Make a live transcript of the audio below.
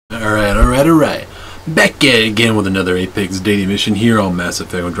Alright. Back at it again with another Apex daily mission here on Mass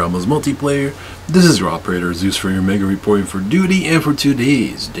Effect Andromeda's multiplayer. This is your operator ZeusFuryOmega reporting for duty, and for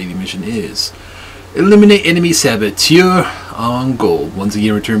today's daily mission is eliminate enemy Saboteur on gold. Once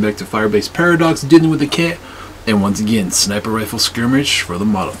again, return back to Firebase Paradox, dealing with the cat. And once again, sniper rifle skirmish for the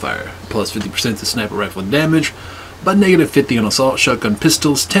modifier. Plus 50% to sniper rifle damage, but negative 50 on assault shotgun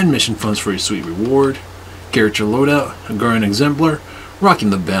pistols, 10 mission funds for your sweet reward. Character loadout, a Guardian Exemplar,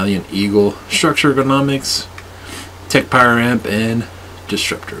 rocking the Valiant Eagle, structure ergonomics, tech power amp, and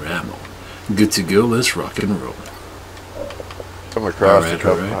disruptor ammo. Good to go, let's rock and roll. Come across Alright, a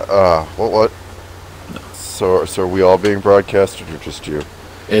couple. alright. What? No. So are we all being broadcasted or just you?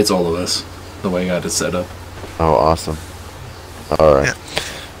 It's all of us, the way I got it set up. Oh, awesome. Alright. Yeah.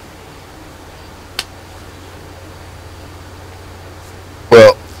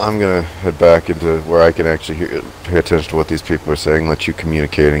 Well, I'm gonna head back into where I can actually pay attention to what these people are saying, let you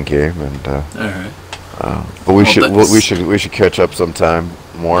communicate in game, and Alright. but we should catch up sometime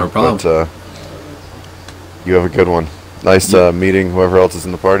more. No problem. But you have a good one. Nice meeting whoever else is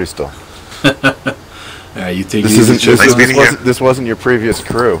in the party still. Alright, you take This it easy. isn't this wasn't your previous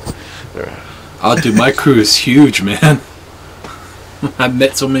crew. Oh, dude, my crew is huge, man. I've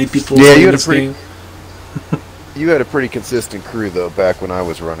met so many people. Yeah, you had a this pretty. game. You had a pretty consistent crew though back when I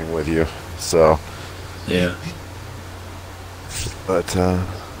was running with you. So. Yeah. But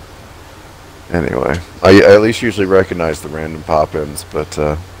anyway, I at least usually recognize the random pop-ins. But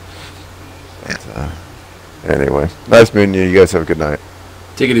anyway, nice meeting you. You guys have a good night.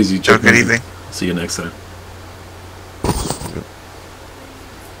 Take it easy. Have a good evening. See you next time.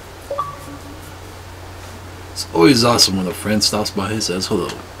 It's always awesome when a friend stops by and says hello.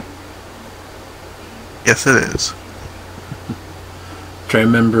 Yes, it is. Try to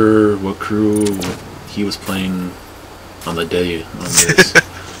remember what crew he was playing on the day on this.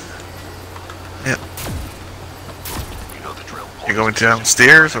 Yeah. You going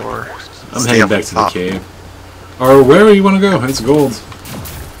downstairs or? I'm stay heading up back to the top? cave. Or wherever you want to go. It's gold.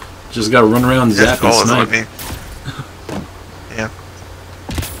 Just gotta run around, Yeah, zap, and gold is what I snipe. mean. Yeah.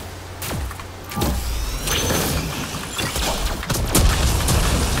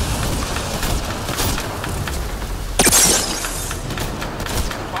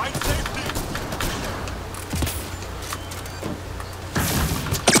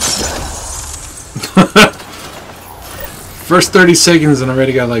 First 30 seconds and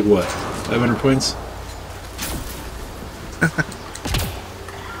already got like what? 500 points?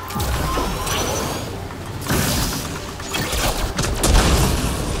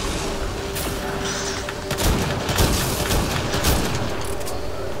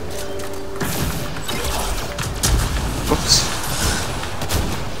 Oops.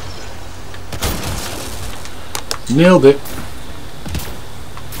 Nailed it.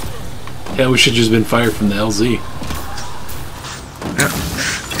 Yeah, we should just been fired from the LZ. Yeah.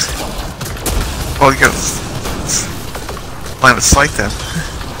 Well, you gotta line of sight then.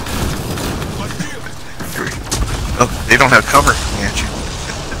 Oh, they don't have cover coming at you.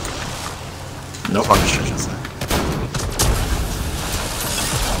 Nope. Punish, I should say.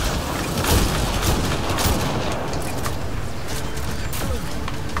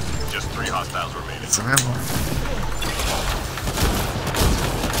 Just 3 hostiles remaining. Some ammo.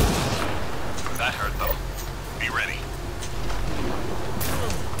 That hurt them. Be ready.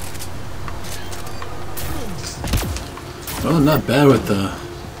 Well, not bad with the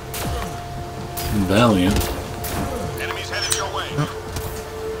Valiant. Enemies headed your way.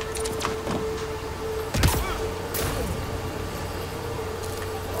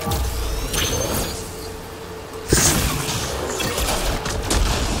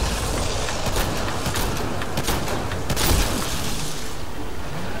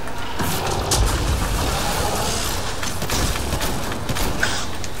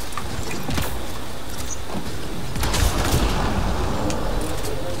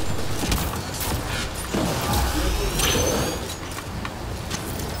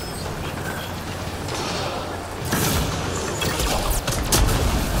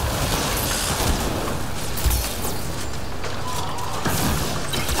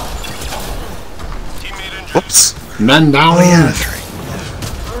 Whoops. Man down! Oh yeah, that's right.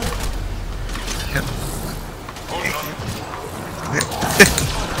 Yep.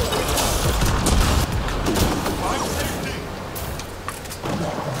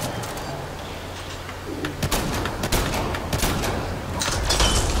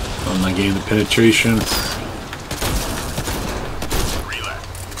 I'm not getting the penetration.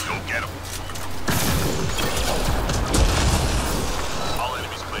 Relax. Don't get them. All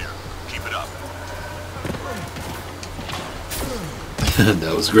enemies clear. Keep it up.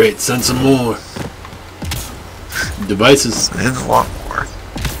 That was great. Send some more. Devices. And a lot more.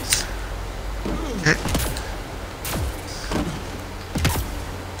 Okay.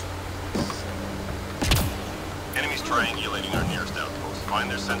 Enemies triangulating our nearest outpost. Find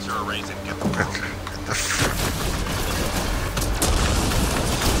their sensor arrays and get them out. Okay. The front.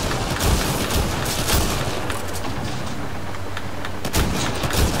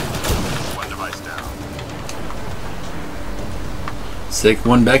 One device down. Stick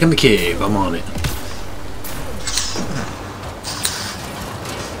one back in the cave. I'm on it.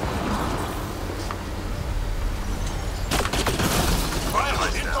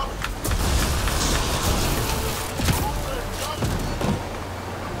 Device down.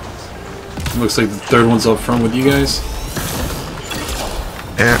 Looks like the third one's up front with you guys.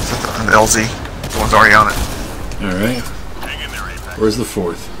 Yeah, it's an LZ. The one's already on it. Alright. Hang in there, Apex. Where's the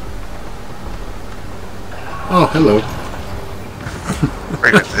fourth? Oh, hello.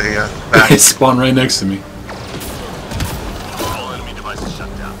 Right at the back. It spawned right next to me. All enemy devices shut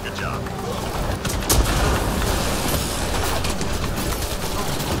down. Good job.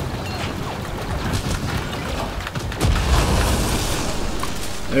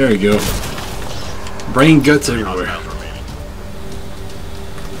 There we go. Brain guts everywhere. Hostiles remaining.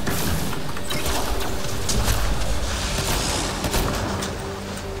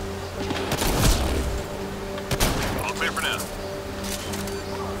 All clear for now.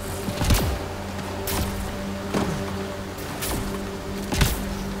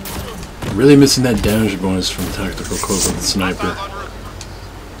 Really missing that damage bonus from tactical close with the sniper. Hostile en route.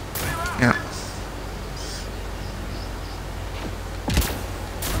 Yeah.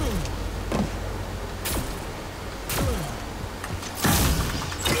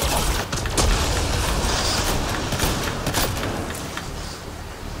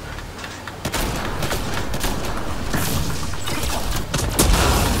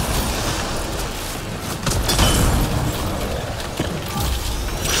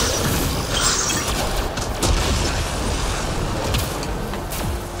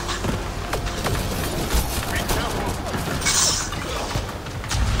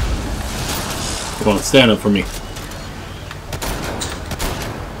 Come on, stand up for me.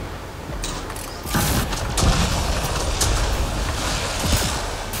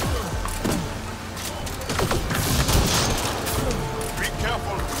 Be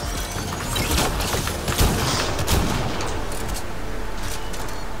careful.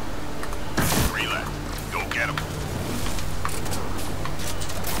 Relay. Go get him.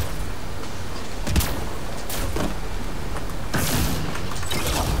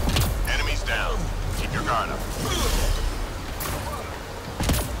 Enemies down. Keep your guard up.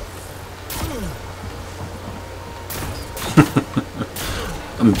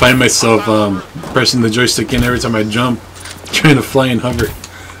 I'm finding myself pressing the joystick in every time I jump, trying to fly and hover.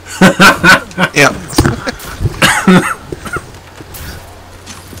 Yeah.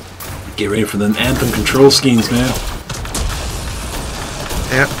 Get ready for the Anthem control schemes, man.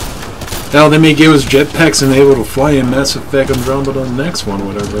 Yeah. Hell, they may give us jetpacks and able to fly in Mass Effect Andromeda on the next one, or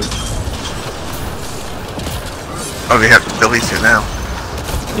whatever. Oh, they have the ability to now.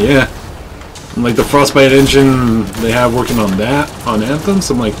 Yeah. And like the Frostbite engine they have working on that, on Anthem,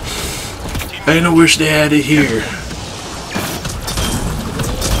 so I'm like, I don't wish they had it here.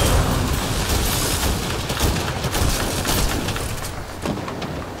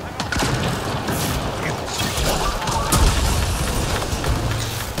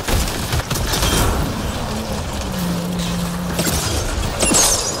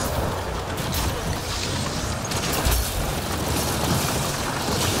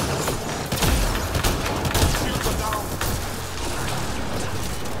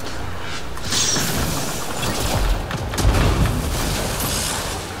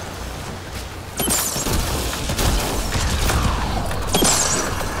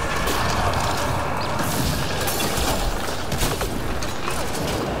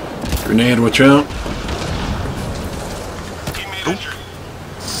 Grenade, watch out. Teammate injured.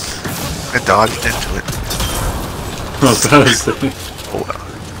 I dodged into it. Oh, that was the Oh,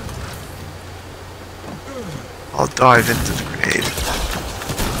 I'll dive into the grenade.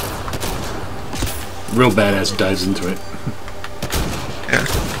 real badass dives into it. Yeah.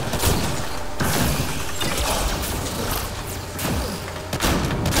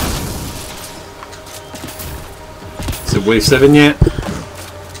 Is it wave 7 yet?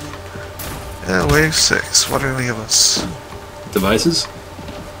 Yeah, wave 6. What do they give us? Devices?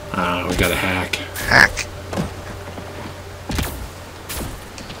 We got a hack. Hack.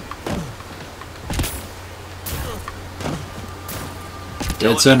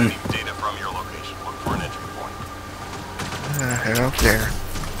 Dead center. Data from your location. Look for an entry point. Hell. there.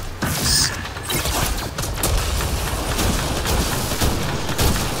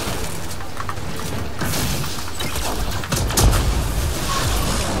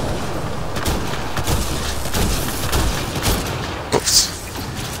 Oops.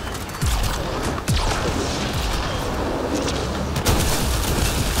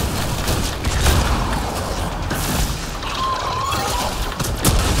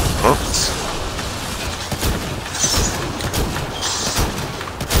 Oops.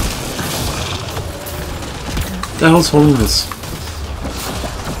 What the hell's holding this?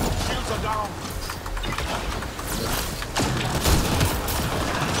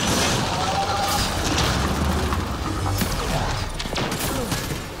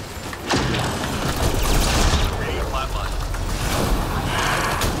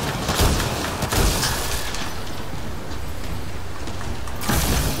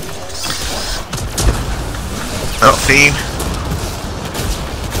 Oh, Fiend.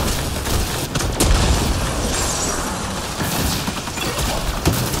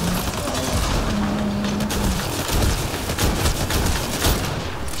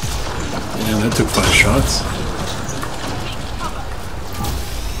 Damn, that took 5 shots.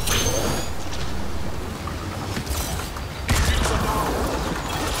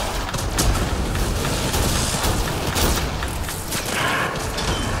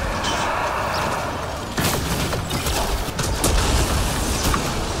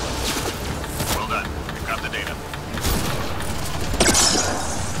 Well done. We've got the data.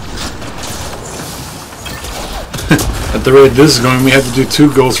 At the rate this is going, we have to do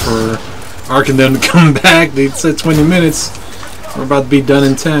 2 goals for Ark and them to come back. They said 20 minutes. We're about to be done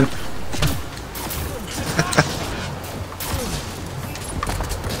in 10.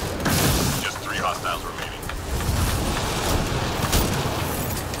 Just 3 hostiles remaining.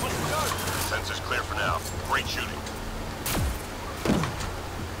 Sensors clear for now. Great shooting.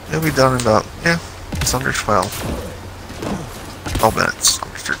 It'll be done in about, yeah, it's under 12. 12 minutes,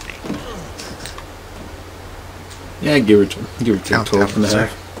 under 13. Yeah, give or take Countdown, 12 and a sir.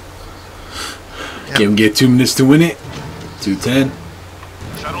 half. Yep. Give him get 2 minutes to win it. 2:10.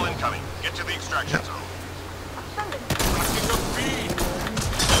 Shuttle incoming. Get to the extraction Yep. zone.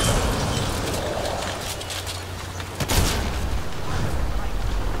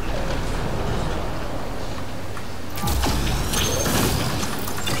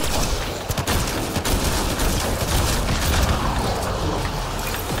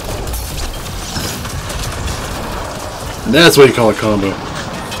 That's what you call a combo.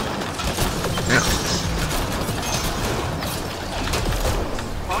 Yeah.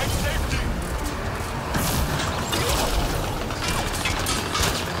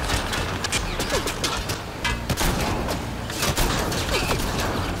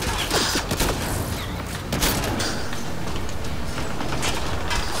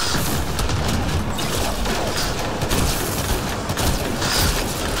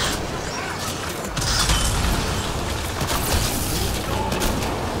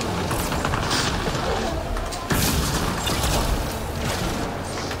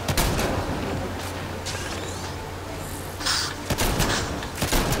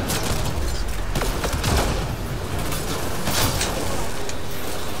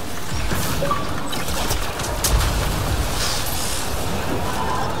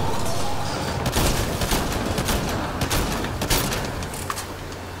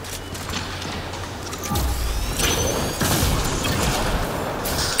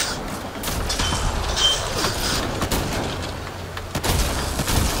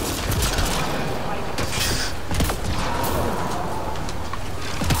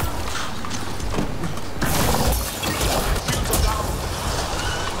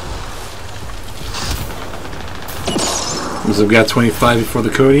 We've got 25 before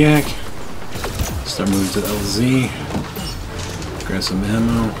the Kodiak. Start moving to LZ. Grab some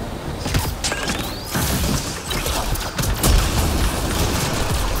ammo.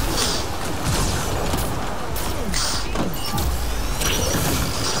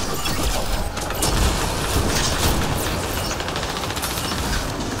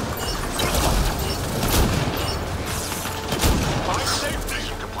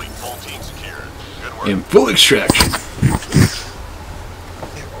 Mission complete. Full team secured. Good work. In full extraction.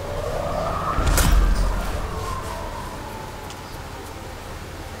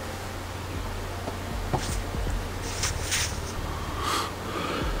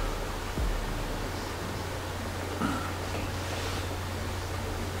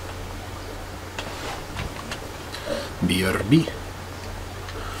 BRB.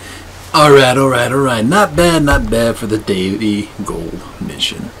 Alright. Not bad for the daily gold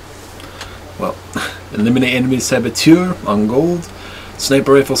mission. Well, eliminate enemy Saboteur on gold.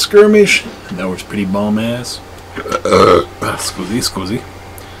 Sniper rifle skirmish. That was pretty bomb ass. Scusi.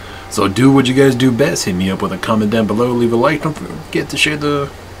 So do what you guys do best. Hit me up with a comment down below. Leave a like. Don't forget to share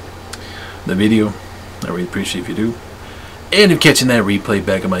the video. I really appreciate if you do. And if catching that replay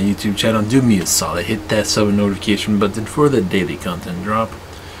back on my YouTube channel, do me a solid. Hit that sub notification button for the daily content drop.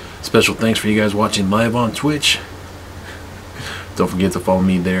 Special thanks for you guys watching live on Twitch. Don't forget to follow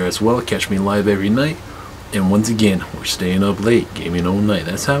me there as well. Catch me live every night. And once again, we're staying up late, gaming all night.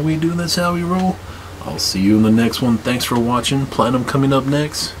 That's how we do, that's how we roll. I'll see you in the next one. Thanks for watching. Platinum coming up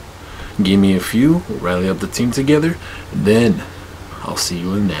next. Give me a few. We'll rally up the team together. And then I'll see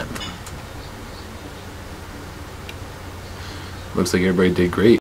you in Anthem. Looks like everybody did great.